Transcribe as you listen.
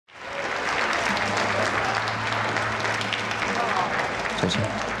小心。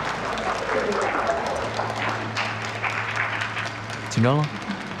紧张了？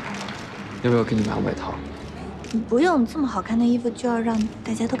要不要给你买外套？不用，这么好看的衣服就要让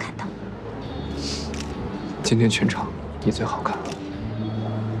大家都看到。今天全场你最好看。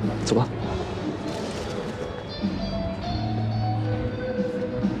走吧。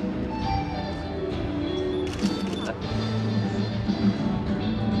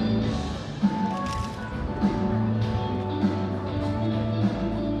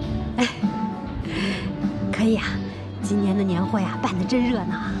 可以啊，今年的年会啊办得真热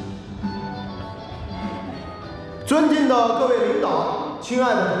闹啊！尊敬的各位领导，亲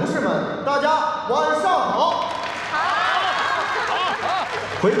爱的同事们，大家晚上好。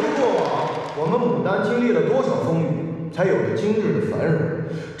回顾过往，我们牡丹经历了多少风雨，才有了今日的繁荣？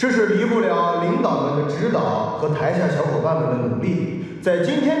这是离不了领导们的指导和台下小伙伴们的努力。在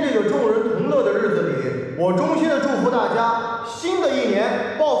今天这个众人同乐的日子里，我衷心的祝福大家，新的一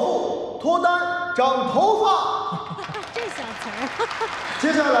年暴富、脱单。 长头发，这小词儿。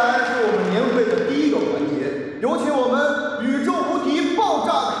接下来是我们年会的第一个环节，有请我们宇宙无敌、爆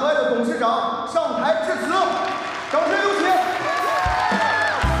炸可爱的董事长上台致辞，掌声有请。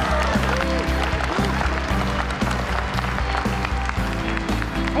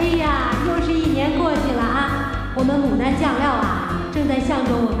哎呀，又是一年过去了啊！我们牡丹酱料啊，正在向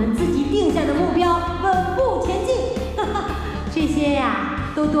着我们自己定下的目标稳步前进。这些呀。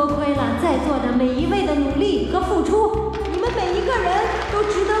 都多亏了在座的每一位的努力和付出，你们每一个人都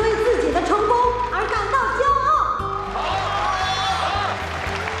值得为自己的成功而感到骄傲。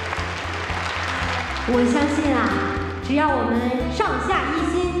我相信啊，只要我们上下一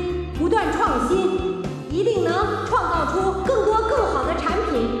心，不断创新，一定能创造出更多更好的产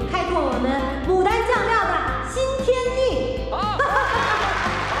品，开拓我们牡丹酱料的新天地。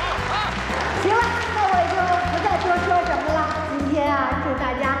行了，那我就不再多说什么了。 今天啊，祝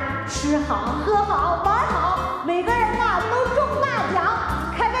大家吃好、喝好、玩好，每个人呐都中大奖，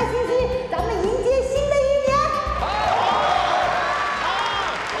开开心心，咱们迎接新的一年。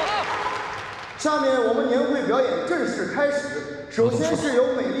下面我们年会表演正式开始，首先是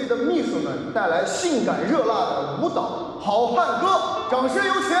由美丽的秘书们带来性感热辣的舞蹈《好汉歌》，掌声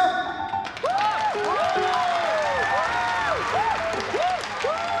有请。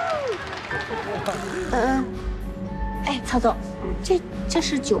 哎，曹总，这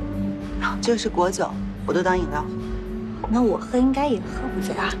是酒，这是果酒，我都当饮料。那我喝应该也喝不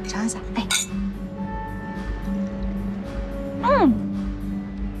醉啊，尝一下。哎，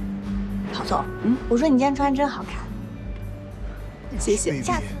曹总，我说你今天穿真好看，谢谢。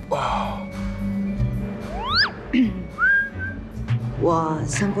下次。哇，我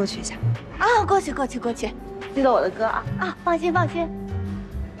先过去一下。啊，过去，记得我的歌啊。啊，放心。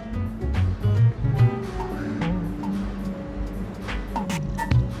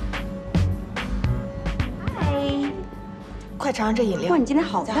 快尝尝这饮料！哇，你今天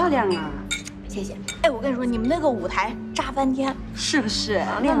好漂亮啊！谢谢。哎，我跟你说，你们那个舞台炸翻天，是不是？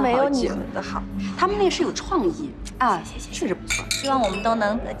那没有你们的好，他们那是有创意啊，谢，确实不错。希望我们都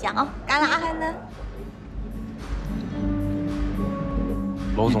能得奖哦！干了啊！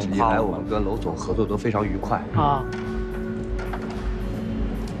娄总以来，我们跟娄总合作都非常愉快啊。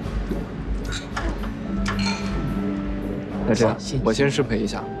那这样，我先失陪一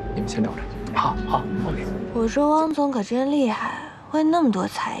下，你们先聊着。好，OK。我说汪总可真厉害，会那么多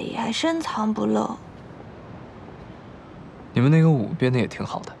才艺，还深藏不露。你们那个舞编的也挺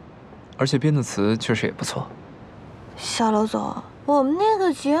好的，而且编的词确实也不错。小娄总，我们那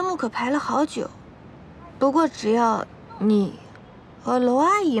个节目可排了好久，不过只要你和娄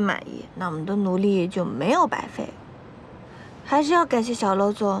阿姨满意，那我们的努力就没有白费。还是要感谢小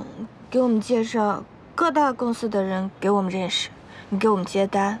娄总，给我们介绍各大公司的人给我们认识，你给我们接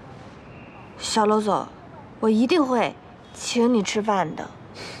单。小娄总，我一定会请你吃饭的。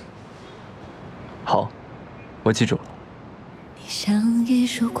好，我记住了。你像一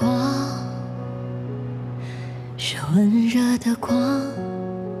束光，是温热的光，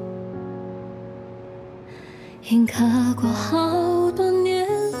印刻过好多年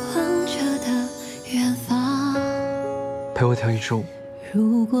望着的远方。陪我跳一支舞。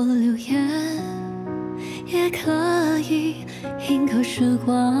如果流言也可以印刻时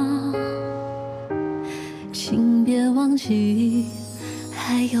光，请别忘记，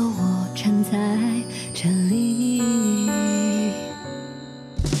还有我站在这里。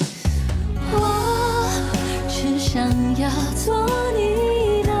我只想要做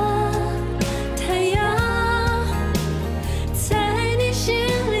你的太阳，在你心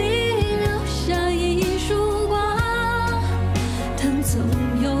里留下一束光。等总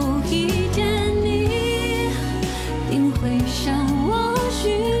有一天你定会向我。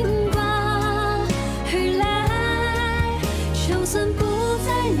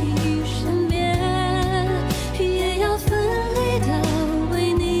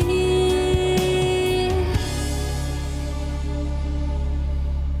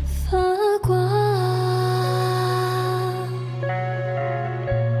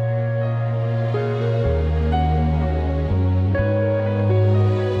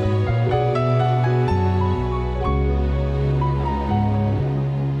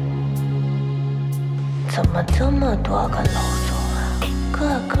这么多个楼总啊，个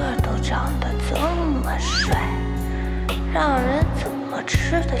个都长得这么帅，让人怎么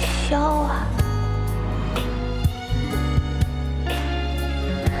吃得消啊？